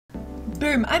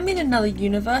Boom, I'm in another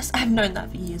universe. I've known that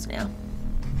for years now.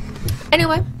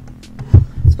 Anyway,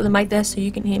 let's put the mic there so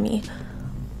you can hear me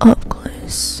up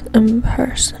close and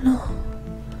personal.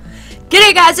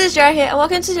 G'day guys, it's Jara here and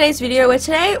welcome to today's video where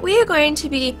today we are going to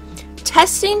be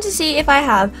testing to see if I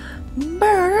have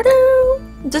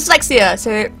dyslexia.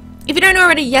 So if you don't know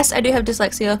already, yes, I do have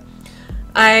dyslexia.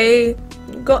 I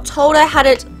got told I had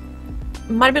it,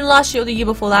 might have been last year or the year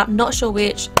before that, I'm not sure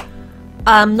which.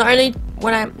 Not only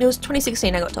when it was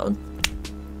 2016 I got told.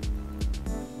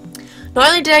 Not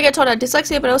only did I get told I had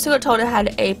dyslexia, but I also got told I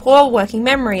had a poor working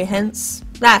memory, hence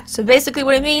that. So basically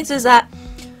what it means is that,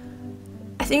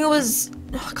 I think it was,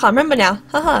 I can't remember now,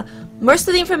 haha, most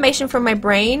of the information from my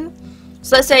brain,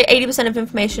 so let's say 80% of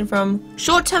information from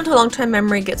short-term to long-term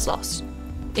memory gets lost.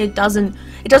 It doesn't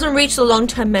reach the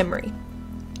long-term memory.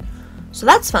 So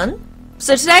that's fun.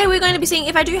 So today we're going to be seeing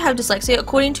if I do have dyslexia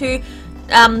according to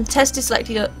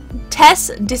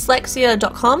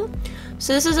testdyslexia.com.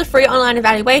 So this is a free online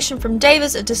evaluation from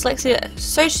Davis at Dyslexia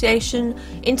Association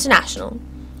International.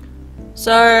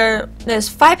 So there's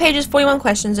 5 pages, 41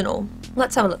 questions in all.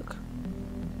 Let's have a look.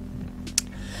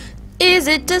 Is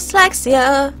it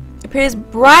dyslexia? Appears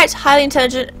bright, highly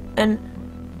intelligent, and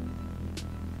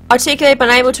articulate but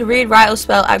unable to read, write, or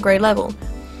spell at grade level.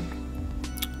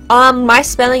 My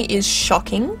spelling is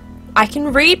shocking. I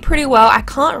can read pretty well. I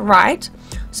can't write.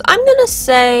 So I'm gonna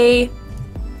say,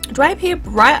 do I appear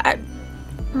bright?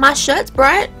 My shirt's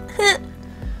bright.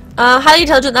 Highly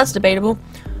intelligent. That's debatable.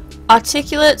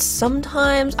 Articulate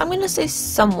sometimes. I'm gonna say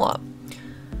somewhat.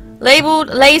 Labeled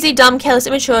lazy, dumb, careless,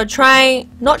 immature,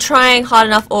 not trying hard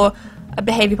enough, or a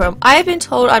behavior problem. I have been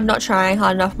told I'm not trying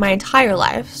hard enough my entire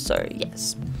life, so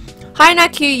yes. High in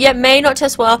IQ, yet may not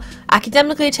test well.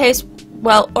 Academically taste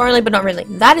well, orally, but not really.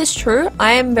 That is true.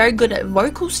 I am very good at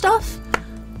vocal stuff.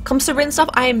 Comes to written stuff,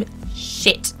 I am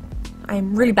shit. I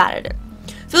am really bad at it.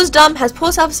 Feels dumb, has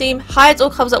poor self-esteem, hides or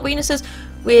covers up weaknesses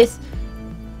with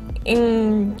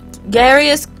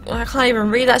gregarious, I can't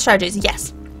even read that, strategies.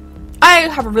 Yes. I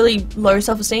have a really low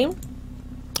self-esteem.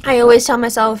 I always tell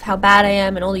myself how bad I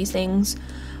am and all these things.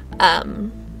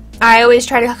 I always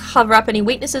try to cover up any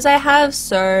weaknesses I have,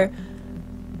 so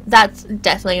that's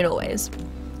definitely an always.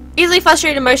 Easily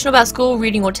frustrated, emotional about school,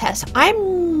 reading, or tests.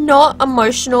 I'm not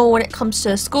emotional when it comes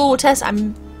to school or tests.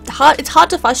 It's hard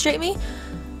to frustrate me.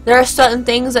 There are certain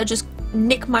things that just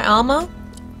nick my armor,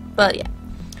 but yeah.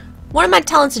 What am I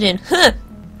talented in?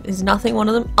 Is nothing one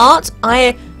of them. Art,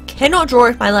 I cannot draw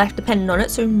if my life depended on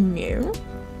it, so no.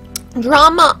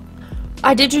 Drama,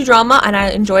 I did do drama and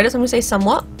I enjoyed it, so I'm going to say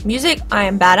somewhat. Music, I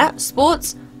am bad at.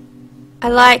 Sports, I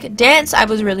like. Dance, I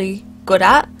was really good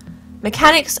at.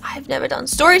 Mechanics, I've never done.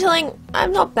 Storytelling,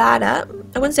 I'm not bad at.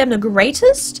 I wouldn't say I'm the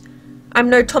greatest. I'm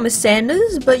no Thomas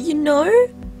Sanders, but you know,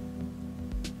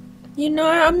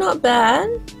 I'm not bad.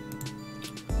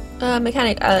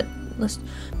 Actually,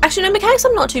 no, mechanics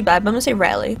I'm not too bad, but I'm going to say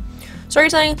rarely.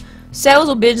 Storytelling, sales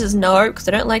or business, no, because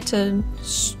I don't like to,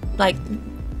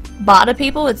 barter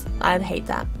people. I'd hate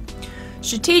that.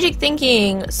 Strategic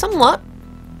thinking, somewhat.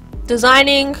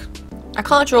 Designing, I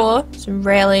can't draw, so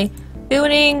rarely.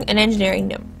 Building and engineering,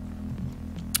 no.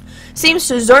 Seems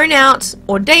to zone out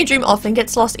or daydream often,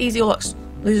 gets lost easy or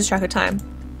loses track of time.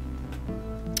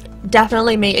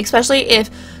 Definitely me, especially if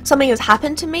something has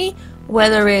happened to me,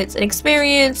 whether it's an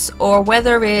experience or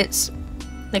whether it's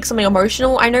like something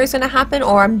emotional I know is going to happen,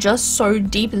 or I'm just so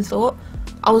deep in thought,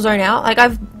 I'll zone out. Like,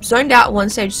 I've zoned out at one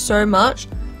stage so much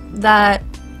that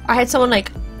I had someone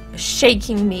like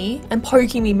shaking me and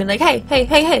poking me and being like,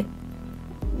 hey,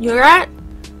 you alright?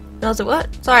 And I was like, what?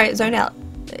 Sorry, zoned out.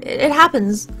 It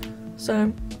happens.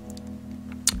 So,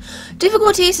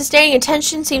 difficulty sustaining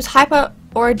attention, seems hyper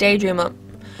or a daydreamer.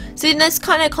 See, this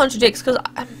kind of contradicts, because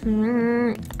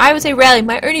I would say rarely.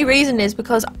 My only reason is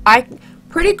because I'm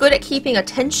pretty good at keeping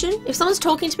attention. If someone's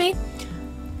talking to me,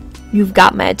 you've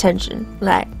got my attention.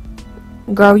 Like,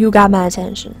 girl, you got my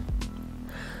attention.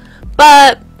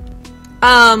 But,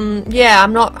 yeah,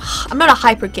 I'm not a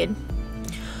hyper kid.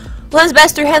 Learns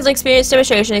best through hands-on experience,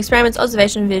 demonstration, experiments,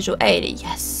 observation, and visual aid.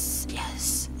 Yes.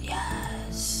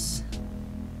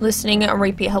 Listening on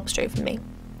repeat helps straight for me.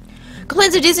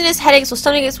 Complaints of dizziness, headaches, or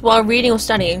stomach aches while reading or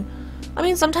studying. I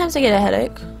mean, sometimes I get a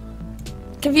headache.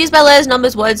 Confused by letters,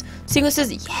 numbers, words,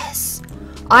 sequences. Yes.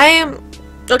 I am...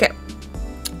 Okay.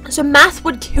 So math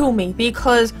would kill me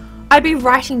because I'd be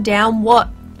writing down what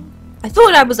I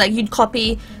thought. I was like, you'd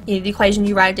copy the equation,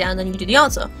 you write it down, then you do the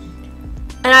answer.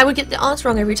 And I would get the answer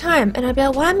wrong every time. And I'd be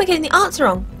like, why am I getting the answer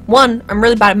wrong? 1, I'm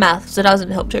really bad at math, so that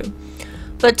doesn't help too.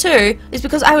 But 2, is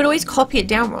because I would always copy it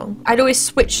down wrong. I'd always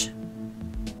switch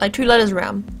like 2 letters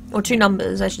around. Or 2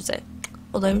 numbers, I should say.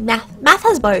 Although math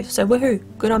has both, so woohoo,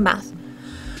 good on math.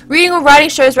 Reading or writing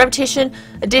shows repetition,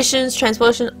 additions,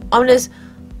 transposition, omnibus,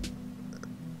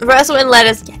 reversal in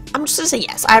letters. Yeah, I'm just gonna say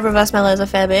yes. I reverse my letters a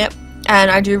fair bit, and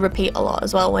I do repeat a lot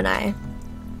as well when I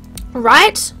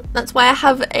write. That's why I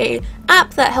have a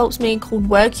app that helps me called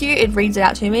WordQ. It reads it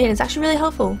out to me, and it's actually really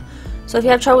helpful. So if you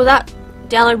have trouble with that,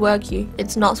 download WordQ.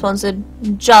 It's not sponsored.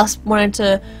 Just wanted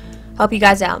to help you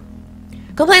guys out.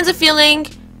 Complaints of feeling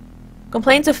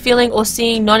or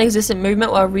seeing non-existent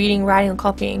movement while reading, writing, or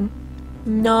copying.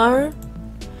 No.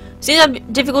 Seems to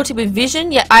have difficulty with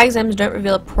vision, yet eye exams don't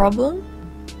reveal a problem.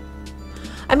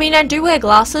 I mean, I do wear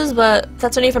glasses, but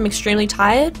that's only if I'm extremely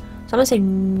tired. So I'm gonna say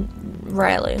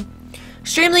rarely.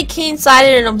 Extremely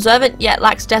keen-sighted and observant, yet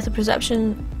lacks depth of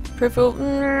perception. Peripheral?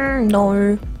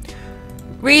 No.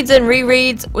 Reads and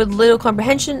rereads with little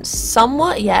comprehension.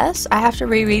 Somewhat, yes. I have to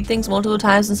reread things multiple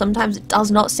times, and sometimes it does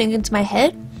not sink into my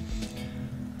head.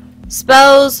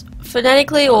 Spells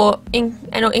phonetically or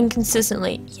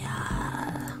inconsistently.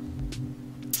 Yeah.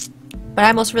 But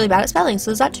I'm also really bad at spelling, so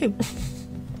there's that too.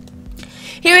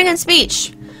 Hearing and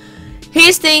speech.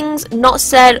 Hears things not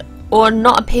said or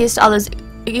not appears to others.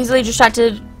 Easily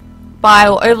distracted by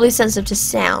or overly sensitive to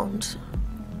sound.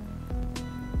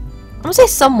 I'm gonna say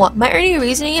somewhat. My only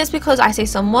reasoning is because I say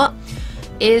somewhat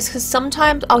is because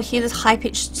sometimes I'll hear this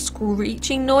high-pitched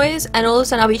screeching noise, and all of a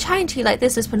sudden I'll be chatting to you like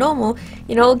this is per normal,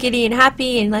 you know, all giddy and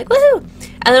happy and like woohoo,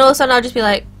 and then all of a sudden I'll just be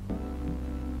like,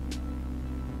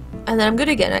 and then I'm good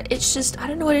again. It's just, I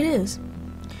don't know what it is.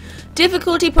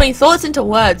 Difficulty putting thoughts into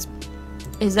words.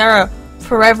 Is there a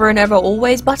forever and ever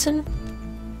always button?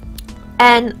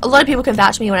 And a lot of people can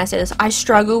vouch for me when I say this. I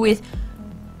struggle with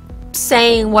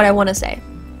saying what I want to say.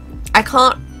 I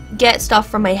can't get stuff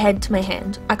from my head to my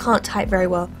hand. I can't type very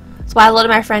well. That's why a lot of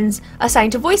my friends are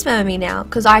starting to voice memo me now,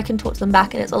 because I can talk to them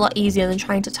back and it's a lot easier than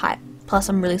trying to type. Plus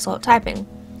I'm really slow at typing.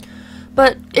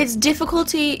 But it's difficult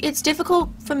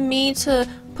for me to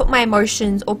put my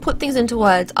emotions or put things into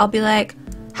words. I'll be like,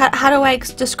 how do I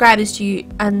describe this to you?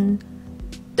 And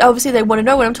obviously they want to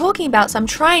know what I'm talking about, so I'm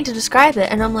trying to describe it,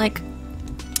 and I'm like,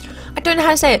 I don't know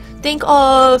how to say it. Think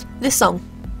of this song.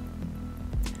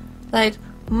 Like,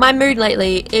 my mood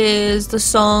lately is the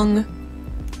song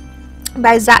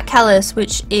by Zach Callis,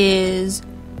 which is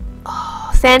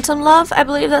Phantom Love, I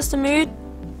believe that's the mood.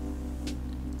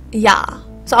 Yeah.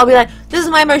 So I'll be like, this is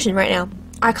my emotion right now.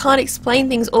 I can't explain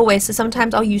things always, so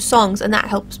sometimes I'll use songs and that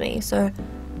helps me. So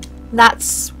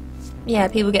that's, yeah,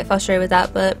 people get frustrated with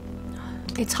that, but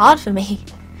it's hard for me.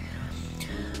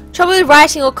 Trouble with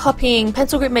writing or copying.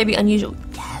 Pencil grip may be unusual.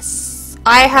 Yes.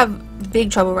 I have big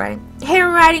trouble writing.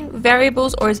 Handwriting,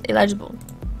 variables, or is illegible.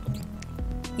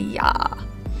 Yeah.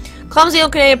 Clumsy or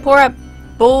Canadian, poor at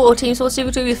ball or team sports,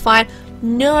 difficulty with fine.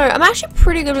 No, I'm actually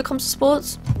pretty good when it comes to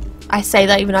sports. I say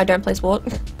that even though I don't play sport.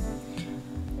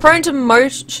 Prone to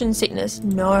motion sickness.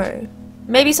 No.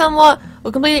 Maybe somewhat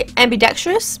or completely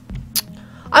ambidextrous.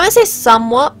 I'm gonna say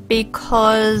somewhat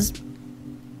because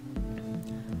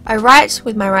I write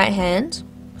with my right hand.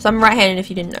 So I'm right-handed if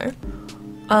you didn't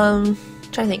know.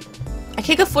 Trying to think. I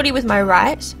kick a footy with my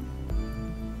right.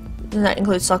 And that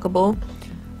includes soccer ball.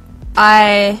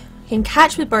 I can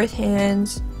catch with both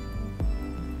hands.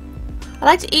 I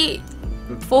like to eat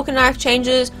fork and knife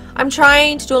changes. I'm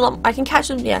trying to do a lot. I can catch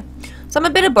them, yeah. So I'm a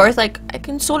bit of both. Like, I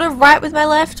can sort of write with my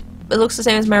left. It looks the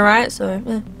same as my right, so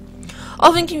yeah.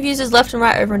 Often confuses left and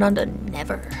right, over and under.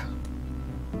 Never.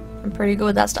 I'm pretty good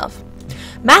with that stuff.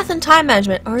 Math and time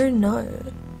management. Oh no.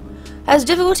 Has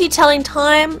difficulty telling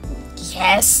time?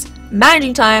 Yes.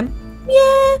 Managing time?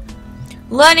 Yeah.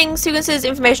 Learning sequences,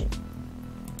 information?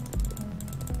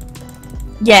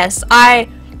 Yes, I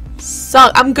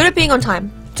suck. I'm good at being on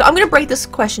time. So I'm going to break this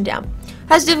question down.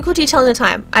 Has difficulty telling the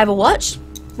time? I have a watch,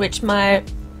 which my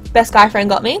best guy friend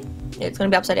got me. It's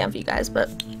going to be upside down for you guys, but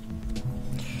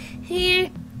here.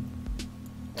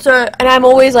 So, and I'm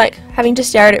always like having to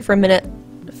stare at it for a minute,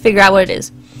 figure out what it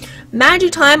is.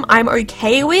 Managing time, I'm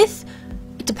okay with.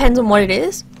 It depends on what it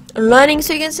is. Learning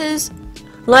sequences,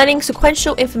 learning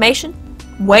sequential information,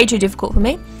 way too difficult for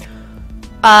me.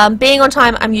 Being on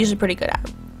time, I'm usually pretty good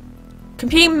at.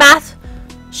 Computing math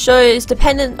shows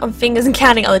dependent on fingers and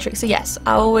counting other tricks. So yes,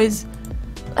 I always,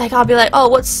 like, I'll be like, oh,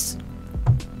 what's,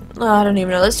 I don't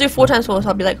even know. Let's do 4 times 4. So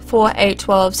I'll be like 4, 8,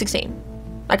 12, 16.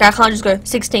 Like, I can't just go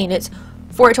 16. It's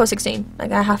 4, 8, 12, 16.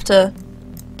 Like, I have to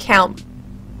count.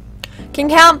 Can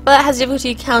count, but has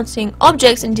difficulty counting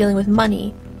objects and dealing with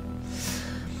money.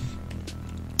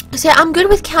 So yeah, I'm good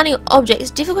with counting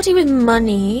objects. Difficulty with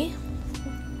money.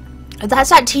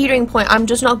 That's that teetering point. I'm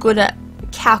just not good at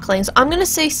calculating. So I'm going to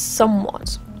say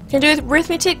somewhat. Can do with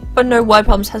arithmetic, but no word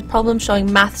problems. Has problems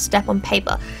showing math step on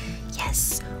paper. Yes.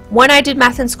 When I did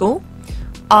math in school,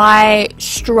 I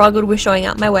struggled with showing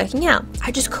up my working out.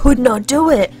 I just could not do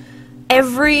it.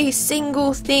 Every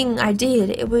single thing I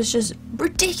did, it was just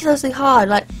ridiculously hard.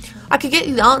 Like, I could get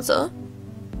you the answer,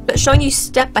 but showing you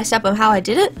step by step on how I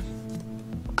did it,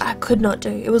 I could not do.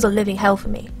 It was a living hell for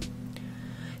me.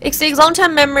 Exceeds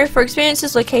long-term memory for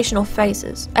experiences, location, or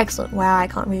faces. Excellent. Wow, I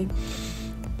can't read.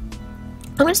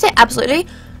 I'm going to say absolutely.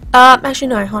 Actually,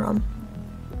 no, hold on.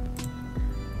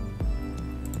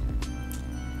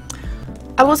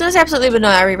 I was going to say absolutely, but no,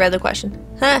 I reread the question.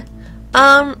 Huh.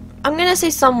 I'm going to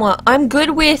say somewhat. I'm good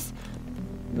with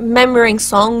remembering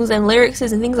songs and lyrics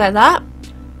and things like that.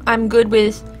 I'm good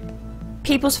with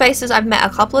people's faces I've met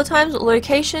a couple of times.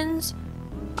 Locations,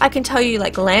 I can tell you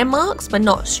like landmarks, but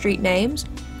not street names.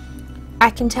 I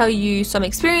can tell you some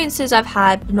experiences I've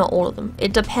had, but not all of them.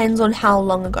 It depends on how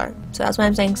long ago. So that's why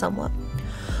I'm saying somewhat.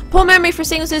 Poor memory for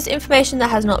sequences, information that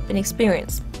has not been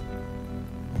experienced.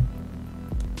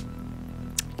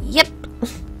 Yep.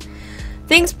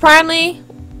 Things primarily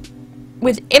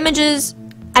with images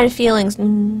and feelings,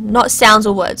 not sounds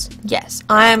or words. Yes,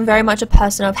 I am very much a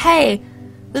person of, hey,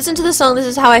 listen to the song, this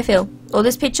is how I feel. Or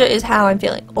this picture is how I'm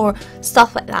feeling. Or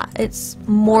stuff like that. It's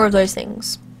more of those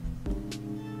things.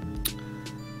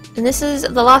 And this is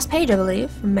the last page, I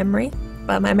believe, from memory.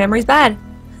 But my memory's bad.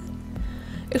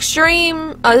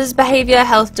 Extreme, this is behavior,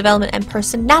 health, development, and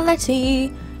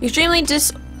personality. Extremely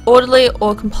disorderly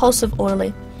or compulsive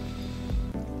orderly.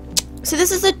 So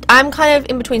this is I'm kind of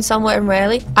in between somewhat and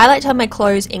rarely. I like to have my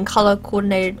clothes in color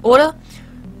coordinated order.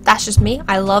 That's just me.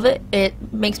 I love it. It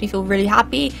makes me feel really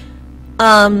happy.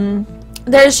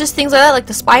 There's just things like that, like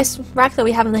the spice rack that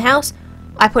we have in the house.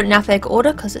 I put in alphabetical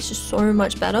order because it's just so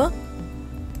much better.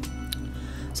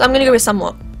 So I'm going to go with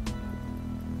somewhat.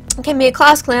 Can be a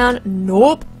class clown.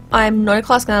 Nope. I'm not a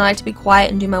class clown. I like to be quiet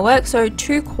and do my work. So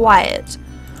too quiet.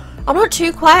 I'm not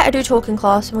too quiet. I do talk in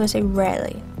class. I'm going to say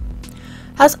rarely.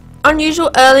 Has unusual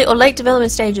early or late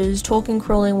development stages. Talking,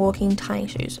 crawling, walking, tying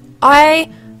shoes.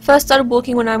 I first started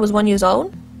walking when I was 1 year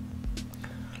old.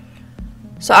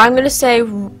 So I'm going to say,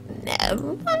 I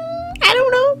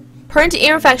don't know. Prone to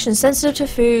ear infections, sensitive to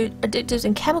food, addictives,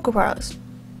 and chemical products.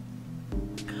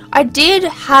 I did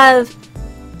have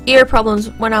ear problems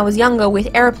when I was younger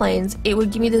with airplanes. It would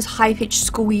give me this high-pitched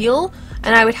squeal,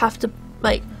 and I would have to,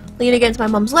 like, lean against my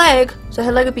mum's leg, so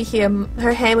her leg would be here,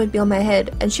 her hand would be on my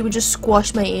head, and she would just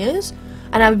squash my ears,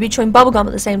 and I would be chewing bubblegum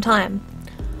at the same time.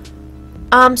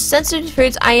 Sensitive to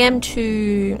foods, I am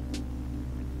to,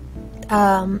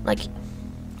 like,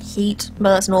 heat,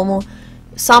 but that's normal.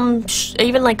 Some,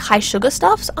 even like high sugar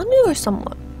stuff, so I'm gonna go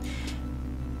somewhat.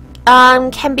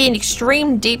 Can be an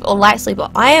extreme deep or light sleeper.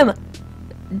 I am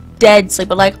dead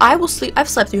sleeper. Like, I will sleep. I've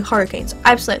slept through hurricanes.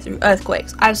 I've slept through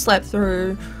earthquakes. I've slept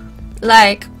through,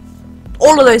 like,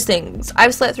 all of those things.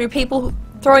 I've slept through people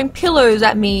throwing pillows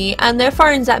at me and their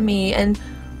phones at me and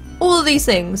all of these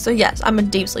things. So yes, I'm a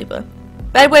deep sleeper.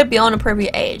 Bedwet beyond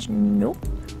appropriate age. Nope.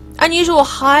 Unusual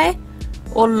high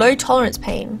or low tolerance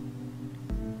pain.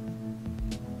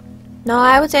 No,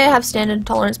 I would say I have standard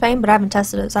tolerance pain, but I haven't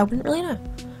tested it, so I wouldn't really know.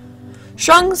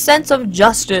 Strong sense of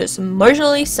justice,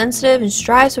 emotionally sensitive and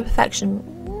strives for perfection.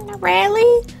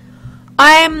 Rarely.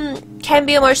 I can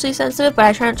be emotionally sensitive, but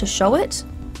I try not to show it.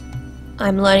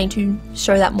 I'm learning to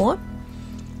show that more.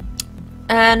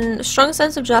 And strong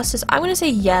sense of justice, I'm going to say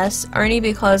yes, only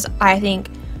because I think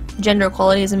gender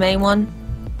equality is the main one.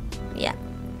 Yeah.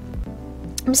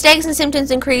 Mistakes and symptoms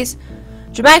increase.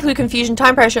 Dramatically confusion,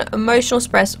 time pressure, emotional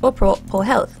stress, or poor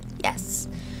health. Yes.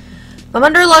 If I'm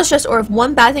under a lot of stress, or if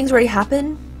one bad thing's already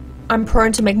happened, I'm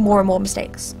prone to make more and more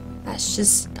mistakes. That's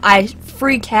just, I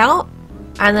freak out,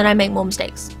 and then I make more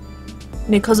mistakes.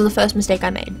 Because of the first mistake I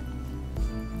made.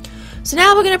 So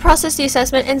now we're going to process the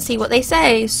assessment and see what they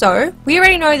say. So, we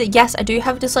already know that yes, I do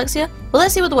have dyslexia, but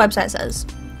let's see what the website says.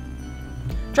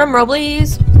 Drum roll,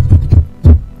 please.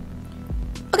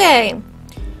 Okay.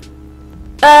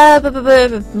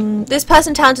 This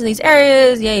person talented in these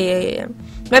areas. Yeah.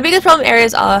 My biggest problem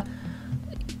areas are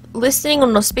listening or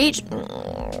no speech.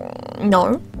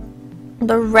 No.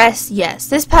 The rest, yes.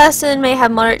 This person may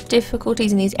have moderate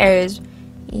difficulties in these areas.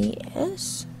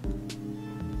 Yes.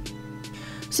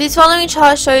 So this following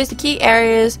chart shows the key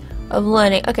areas of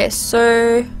learning. Okay,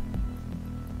 so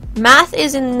math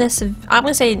is in this, I'm going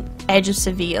to say edge of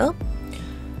severe.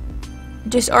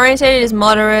 Disorientated is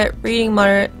moderate. Reading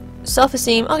moderate.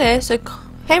 Self-esteem, okay, so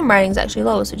handwriting is actually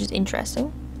lowest, which is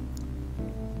interesting.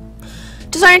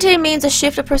 Disorientated means a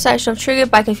shift of perception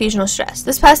triggered by confusion or stress.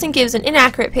 This person gives an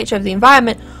inaccurate picture of the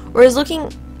environment or is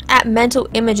looking at mental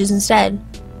images instead.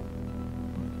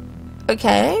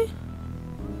 Okay.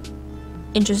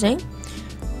 Interesting.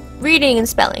 Reading and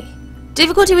spelling.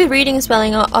 Difficulty with reading and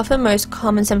spelling are often most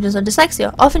common symptoms of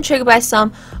dyslexia, often triggered by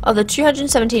some of the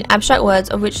 217 abstract words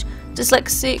of which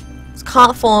dyslexics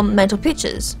can't form mental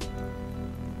pictures.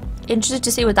 Interested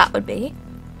to see what that would be.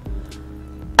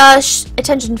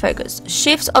 Attention focus.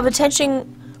 Shifts of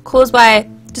attention caused by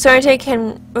disorientation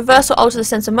can reverse or alter the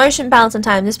sense of motion, balance, and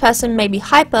time. This person may be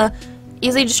hyper,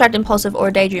 easily distracted, impulsive, or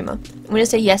a daydreamer. I'm going to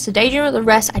say yes to daydreamer, the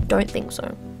rest I don't think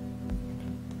so.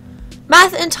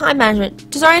 Math and time management.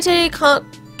 Disorientation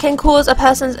can cause a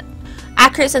person's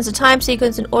accurate sense of time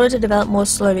sequence in order to develop more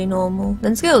slowly normal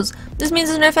than skills. This means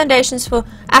there's no foundations for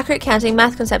accurate counting,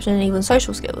 math conception, and even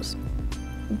social skills.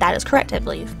 That is correct, I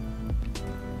believe.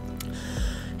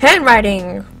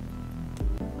 Handwriting.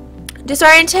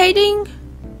 Disorientating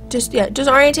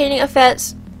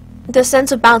affects the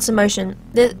sense of balance and motion.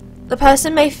 The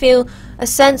person may feel a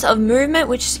sense of movement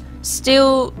which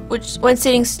when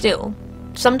sitting still.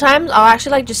 Sometimes I'll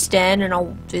actually like just stand and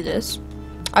I'll do this.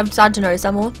 I've started to notice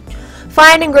that more.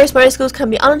 Fine and gross motor skills can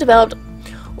be undeveloped,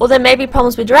 or there may be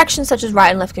problems with directions such as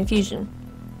right and left confusion.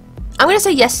 I'm going to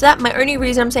say yes to that. My only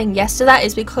reason I'm saying yes to that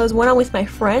is because when I'm with my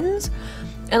friends,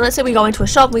 and let's say we go into a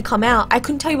shop and we come out, I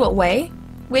couldn't tell you what way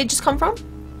we'd just come from.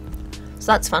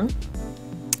 So that's fun.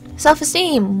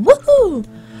 Self-esteem. Woohoo!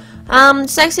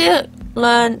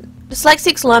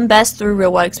 Dyslexics learn best through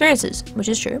real-world experiences, which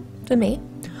is true for me.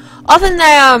 Often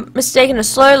they are mistaken as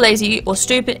slow, lazy, or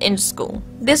stupid in school.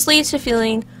 This leads to a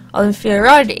feeling of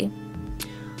inferiority.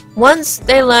 Once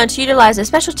they learn to utilize their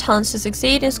special talents to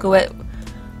succeed in school,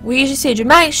 we usually see a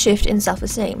dramatic shift in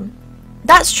self-esteem.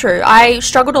 That's true. I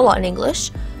struggled a lot in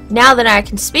English. Now that I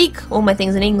can speak all my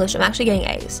things in English, I'm actually getting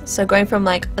A's. So going from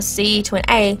like a C to an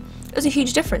A is a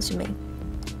huge difference for me.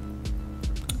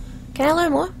 Can I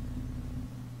learn more?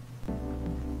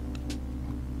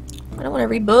 I don't want to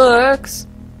read books.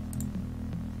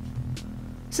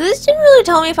 So this didn't really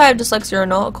tell me if I have dyslexia or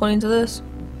not, according to this.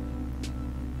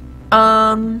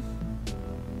 Oh,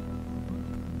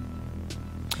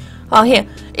 here.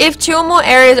 If two or more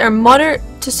areas are moderate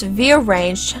to severe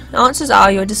range, chances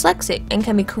are you're dyslexic and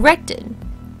can be corrected.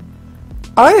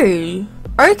 Oh,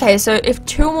 okay, so if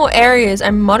two or more areas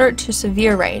are moderate to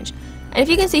severe range, and if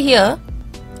you can see here,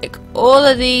 like all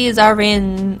of these are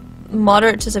in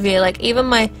moderate to severe, like even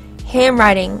my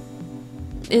handwriting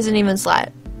isn't even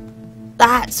slight.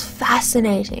 That's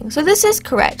fascinating. So this is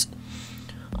correct.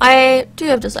 I do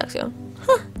have dyslexia.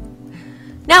 Huh.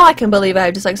 Now I can believe I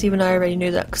have dyslexia even though I already knew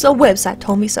that because a website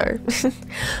told me so. So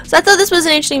I thought this was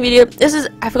an interesting video.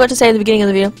 I forgot to say at the beginning of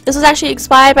the video, this was actually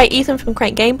inspired by Ethan from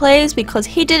Crank Gameplays because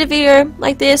he did a video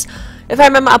like this. If I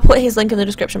remember, I'll put his link in the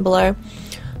description below.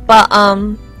 But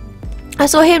I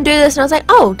saw him do this and I was like,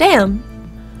 oh damn,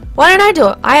 why don't I do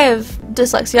it? I have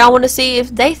dyslexia. I want to see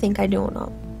if they think I do or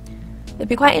not. It'd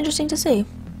be quite interesting to see.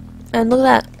 And look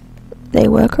at that. They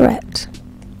were correct.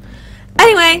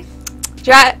 Anyway,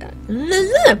 jar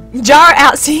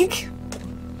out, seek.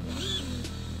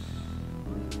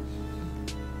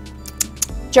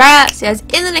 Jar out. See you guys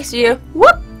in the next video.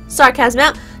 Whoop! Sarcasm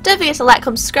out. Don't forget to like,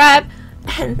 comment, subscribe,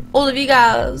 and all of you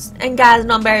guys and guys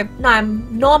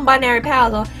non-binary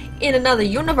powers are in another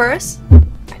universe.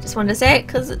 I just wanted to say it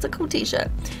because it's a cool t-shirt.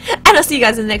 And I'll see you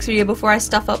guys in the next video before I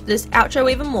stuff up this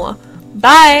outro even more.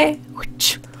 Bye!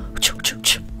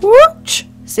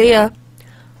 See ya.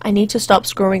 I need to stop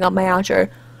screwing up my outro.